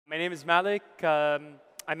My name is Malek.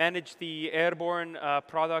 I manage the airborne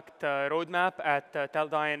product roadmap at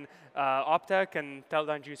Teledyne Optech and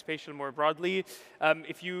Teledyne Geospatial more broadly.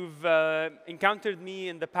 If you've encountered me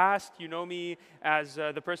in the past, you know me as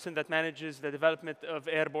the person that manages the development of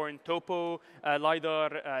airborne topo, lidar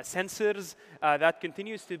sensors. That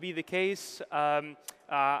continues to be the case.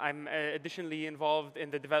 I'm additionally involved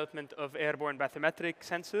in the development of airborne bathymetric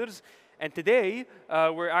sensors. And today,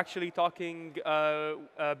 we're actually talking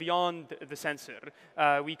beyond the sensor.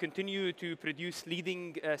 We continue to produce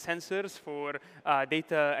leading sensors for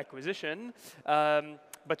data acquisition.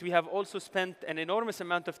 But we have also spent an enormous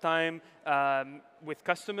amount of time with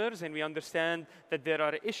customers, and we understand that there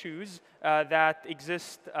are issues that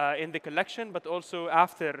exist in the collection, but also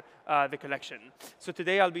after the collection. So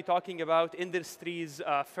today, I'll be talking about industries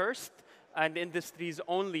first and industries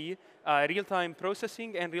only real-time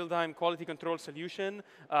processing and real-time quality control solution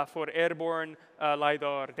for airborne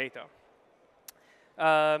lidar data.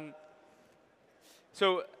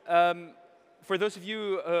 For those of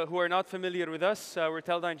you who are not familiar with us, we're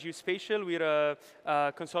Teledyne Geospatial. We're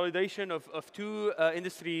a consolidation of two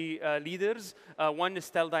industry leaders. One is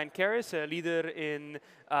Teledyne Keris, a leader in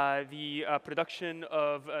the production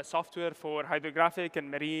of software for hydrographic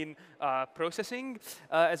and marine processing,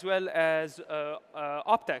 as well as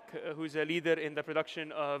Optech, who's a leader in the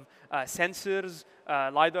production of sensors,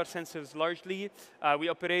 lidar sensors largely. We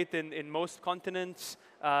operate in most continents.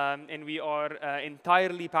 And we are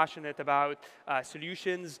entirely passionate about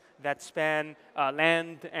solutions that span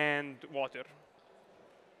land and water.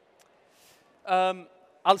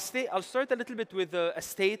 I'll start a little bit with a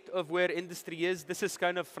state of where industry is. This is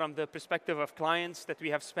kind of from the perspective of clients that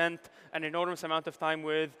we have spent an enormous amount of time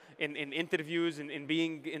with in interviews and in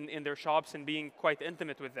being in their shops and being quite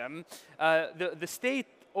intimate with them. The state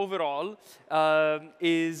overall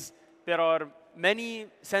is there are many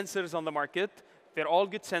sensors on the market. They're all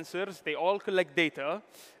good sensors. They all collect data.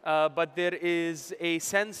 But there is a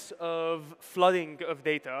sense of flooding of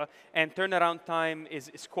data, and turnaround time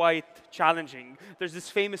is quite challenging. There's this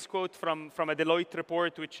famous quote from a Deloitte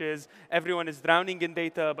report, which is, everyone is drowning in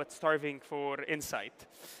data but starving for insight.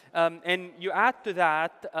 And you add to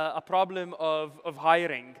that a problem of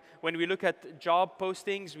hiring. When we look at job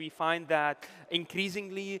postings, we find that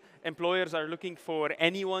increasingly employers are looking for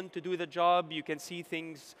anyone to do the job. You can see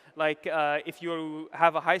things like if you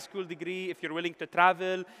have a high school degree, if you're willing to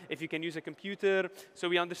travel, if you can use a computer. So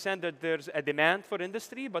we understand that there's a demand for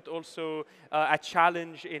industry, but also a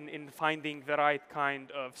challenge in finding the right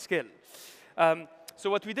kind of skill. So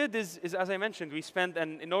what we did is, as I mentioned, we spent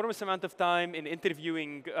an enormous amount of time in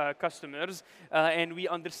interviewing customers, and we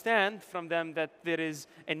understand from them that there is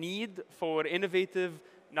a need for innovative,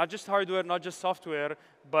 not just hardware, not just software,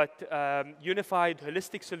 but unified,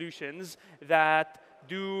 holistic solutions that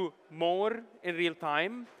do more in real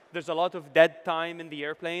time. There's a lot of dead time in the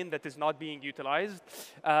airplane that is not being utilized.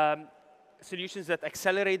 Solutions that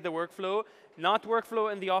accelerate the workflow, not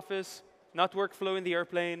workflow in the office, not workflow in the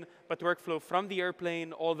airplane, but workflow from the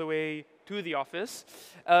airplane all the way to the office.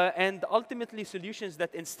 And ultimately, solutions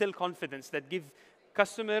that instill confidence, that give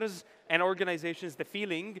customers and organizations the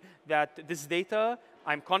feeling that this data,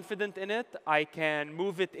 I'm confident in it, I can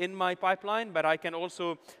move it in my pipeline, but I can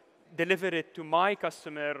also deliver it to my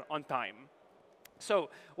customer on time.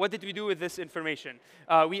 So what did we do with this information?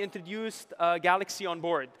 We introduced Galaxy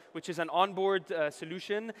Onboard, which is an onboard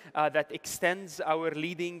solution that extends our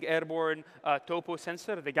leading airborne topo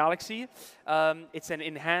sensor, the Galaxy. It's an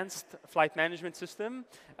enhanced flight management system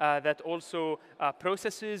that also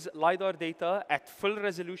processes lidar data at full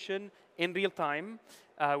resolution in real time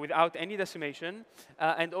without any decimation,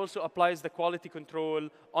 and also applies the quality control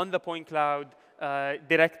on the point cloud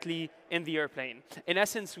directly in the airplane. In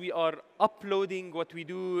essence, we are uploading what we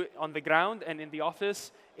do on the ground and in the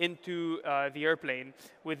office into the airplane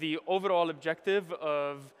with the overall objective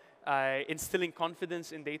of instilling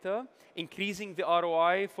confidence in data, increasing the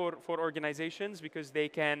ROI for organizations because they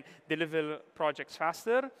can deliver projects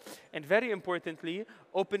faster, and very importantly,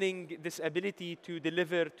 opening this ability to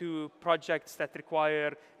deliver to projects that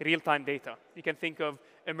require real-time data. You can think of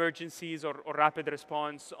emergencies or rapid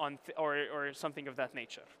response or something of that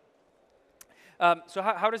nature. So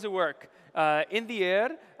how does it work? In the air,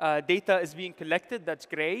 data is being collected, that's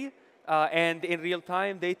gray, and in real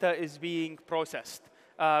time, data is being processed.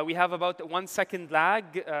 We have about a 1 second lag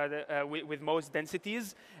with most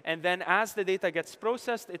densities. And then as the data gets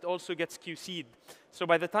processed, it also gets QC'd. So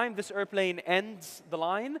by the time this airplane ends the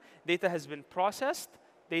line, data has been processed,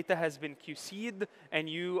 data has been QC'd, and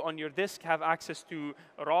you on your disk have access to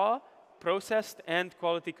raw, processed, and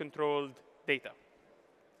quality controlled data.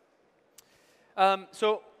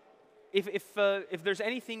 So if there's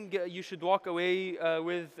anything you should walk away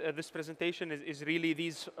with this presentation is really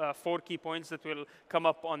these 4 key points that will come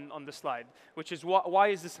up on the slide, which is why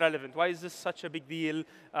is this relevant? Why is this such a big deal?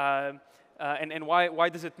 And why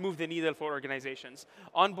does it move the needle for organizations?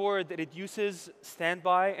 Onboard reduces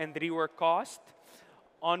standby and rework cost.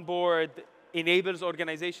 Onboard enables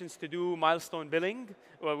organizations to do milestone billing,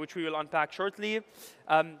 which we will unpack shortly.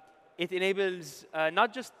 It enables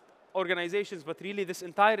not just organizations, but really this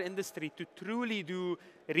entire industry to truly do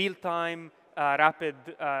real-time, rapid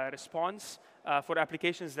response for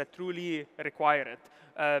applications that truly require it.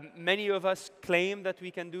 Many of us claim that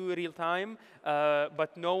we can do real-time,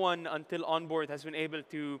 but no one until Onboard has been able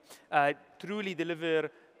to truly deliver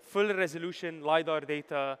full resolution LiDAR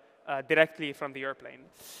data directly from the airplane.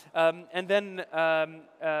 And then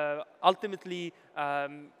ultimately,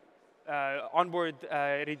 Onboard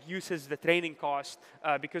reduces the training cost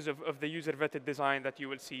because of the user-vetted design that you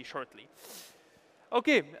will see shortly.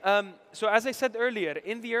 Okay, so as I said earlier,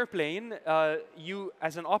 in the airplane, you,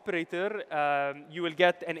 as an operator, you will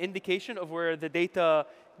get an indication of where the data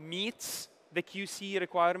meets the QC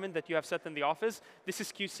requirement that you have set in the office. This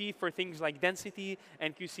is QC for things like density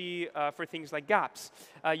and QC for things like gaps.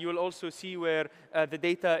 You will also see where the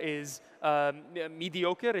data is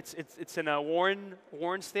mediocre. It's in a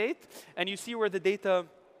worn state. And you see where the data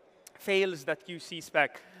fails that QC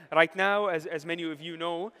spec. Right now, as many of you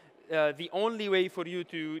know, the only way for you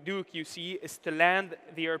to do QC is to land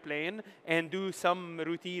the airplane and do some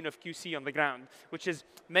routine of QC on the ground, which is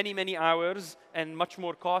many, many hours and much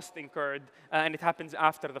more cost incurred, and it happens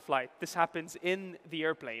after the flight. This happens in the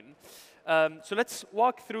airplane. So let's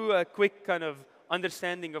walk through a quick kind of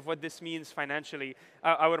understanding of what this means financially.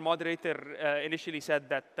 Our moderator initially said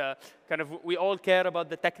that kind of we all care about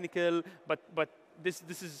the technical, but this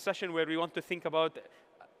is a session where we want to think about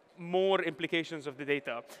more implications of the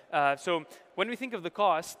data. So when we think of the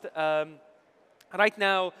cost, right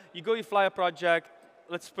now, you fly a project,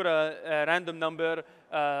 let's put a random number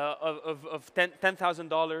of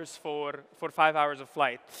 $10,000 for 5 hours of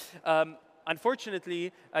flight.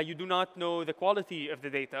 Unfortunately, you do not know the quality of the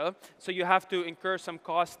data, so you have to incur some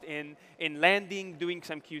cost in landing, doing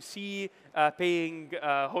some QC, paying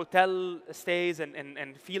hotel stays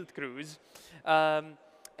and field crews.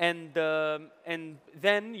 And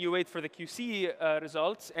then you wait for the QC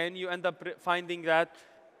results, and you end up finding that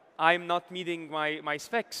I'm not meeting my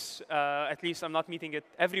specs. At least I'm not meeting it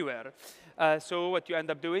everywhere. So what you end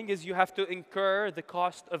up doing is you have to incur the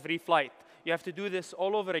cost of reflight. You have to do this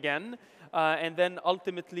all over again, and then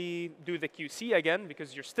ultimately do the QC again,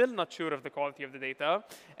 because you're still not sure of the quality of the data.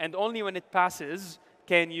 And only when it passes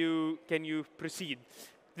can you proceed.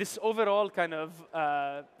 This overall kind of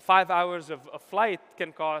 5 hours of flight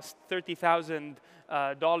can cost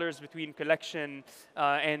 $30,000 between collection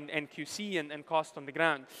and QC and cost on the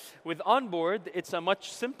ground. With Onboard, it's a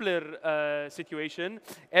much simpler situation.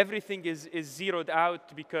 Everything is zeroed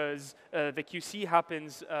out because the QC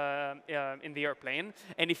happens in the airplane.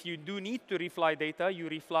 And if you do need to refly data, you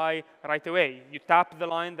refly right away. You tap the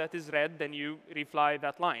line that is red, then you refly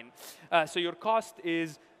that line. So your cost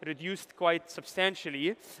is reduced quite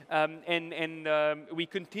substantially, and we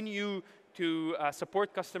continue to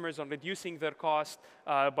support customers on reducing their cost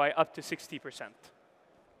by up to 60%.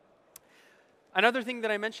 Another thing that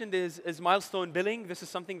I mentioned is milestone billing. This is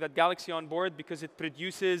something that Galaxy Onboard, because it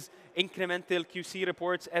produces incremental QC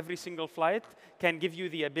reports every single flight, can give you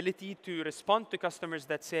the ability to respond to customers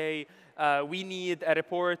that say, we need a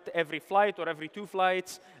report every flight or every 2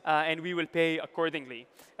 flights, and we will pay accordingly.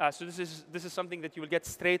 So this is something that you will get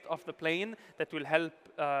straight off the plane that will help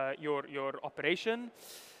your operation.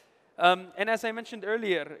 And as I mentioned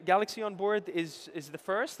earlier, Galaxy Onboard is the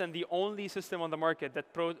first and the only system on the market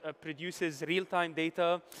that produces real-time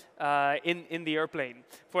data in the airplane.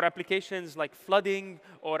 For applications like flooding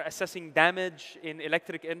or assessing damage in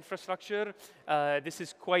electric infrastructure, this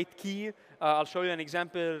is quite key. I'll show you an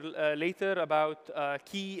example later about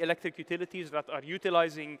key electric utilities that are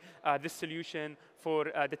utilizing this solution for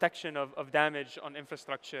detection of damage on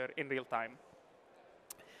infrastructure in real time.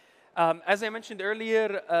 As I mentioned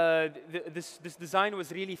earlier, this design was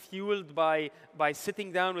really fueled by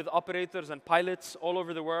sitting down with operators and pilots all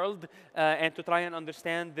over the world and to try and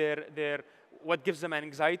understand what gives them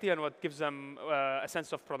anxiety and what gives them a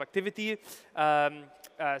sense of productivity.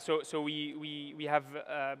 So we have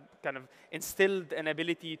kind of instilled an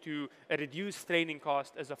ability to reduce training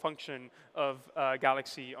cost as a function of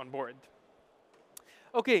Galaxy Onboard.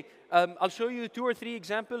 Okay, I'll show you 2 or 3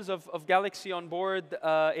 examples of Galaxy on board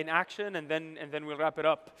in action, and then we'll wrap it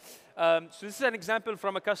up. So this is an example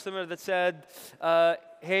from a customer that said,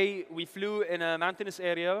 hey, we flew in a mountainous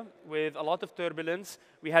area with a lot of turbulence.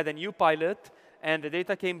 We had a new pilot, and the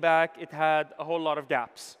data came back. It had a whole lot of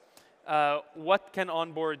gaps. What can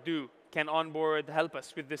onboard do? Can onboard help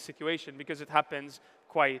us with this situation? Because it happens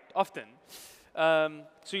quite often.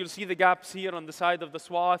 So you'll see the gaps here on the side of the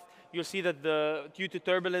swath. You'll see that due to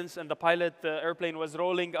turbulence and the airplane was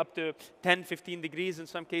rolling up to 10, 15 degrees in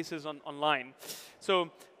some cases on line.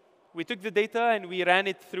 So we took the data and we ran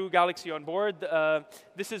it through Galaxy on board.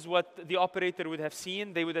 This is what the operator would have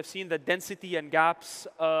seen. They would have seen that density and gaps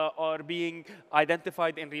are being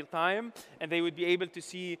identified in real time, and they would be able to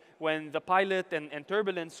see when the pilot and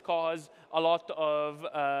turbulence cause a lot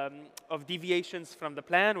of deviations from the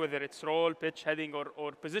plan, whether it's roll, pitch, heading,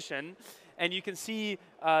 or position. And you can see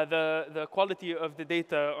the quality of the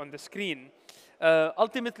data on the screen.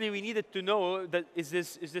 Ultimately, we needed to know that is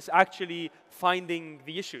this actually finding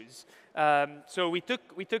the issues. So we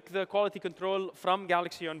took the quality control from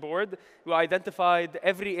Galaxy on board. We identified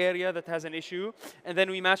every area that has an issue, and then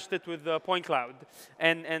we matched it with the point cloud.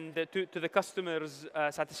 And to the customer's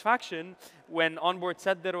satisfaction, when onboard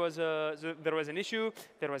said there was an issue,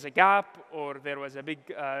 there was a gap, or there was a big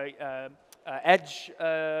edge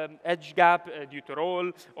gap due to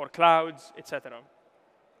roll or clouds, etc.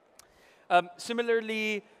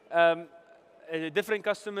 Similarly, a different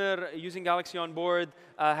customer using Galaxy on board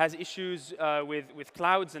has issues with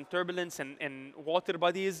clouds and turbulence and water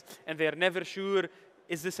bodies, and they're never sure,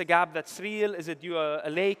 is this a gap that's real? Is it due a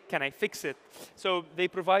lake? Can I fix it? So they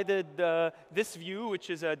provided this view, which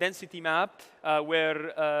is a density map,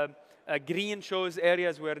 where green shows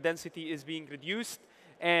areas where density is being reduced.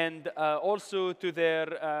 And also to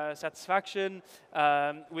their satisfaction,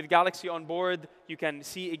 with Galaxy on board, you can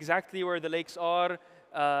see exactly where the lakes are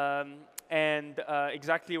and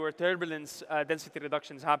exactly where turbulence density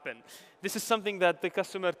reductions happen. This is something that the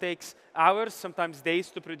customer takes hours, sometimes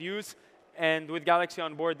days to produce. And with Galaxy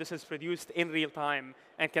on board, this is produced in real time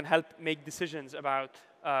and can help make decisions about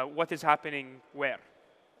what is happening where.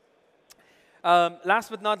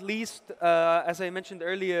 Last but not least, as I mentioned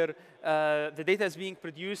earlier, the data is being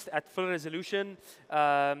produced at full resolution.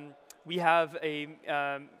 We have a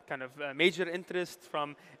kind of major interest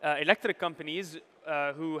from electric companies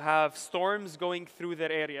who have storms going through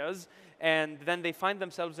their areas, and then they find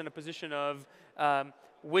themselves in a position of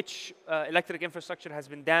which electric infrastructure has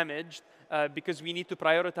been damaged, because we need to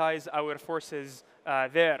prioritize our forces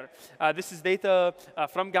there. This is data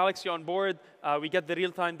from Galaxy on board. We get the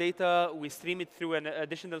real-time data. We stream it through an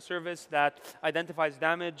additional service that identifies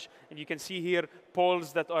damage. And you can see here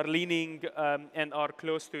poles that are leaning and are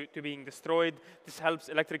close to being destroyed. This helps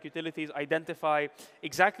electric utilities identify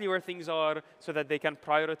exactly where things are so that they can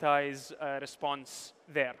prioritize response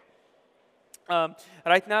there.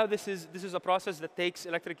 Right now, this is a process that takes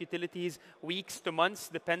electric utilities weeks to months,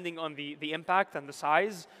 depending on the impact and the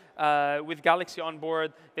size. With Galaxy on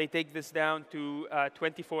board, they take this down to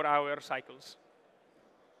 24-hour cycles.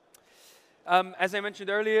 As I mentioned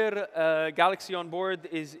earlier, Galaxy on board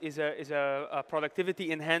is a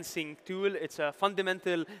productivity-enhancing tool. It's a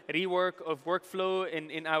fundamental rework of workflow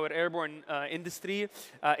in our airborne industry.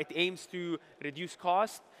 It aims to reduce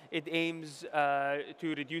cost. It aims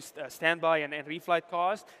to reduce standby and reflight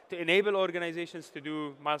costs, to enable organizations to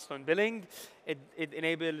do milestone billing. It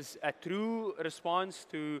enables a true response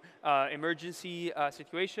to emergency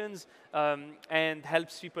situations, and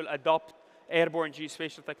helps people adopt airborne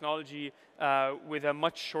geospatial technology with a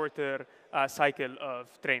much shorter cycle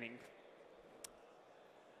of training.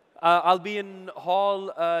 I'll be in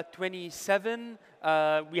Hall 27.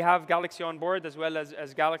 We have Galaxy on board, as well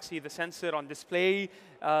as Galaxy, the sensor, on display.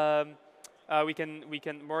 We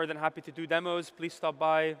can more than happy to do demos. Please stop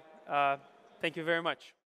by. Thank you very much.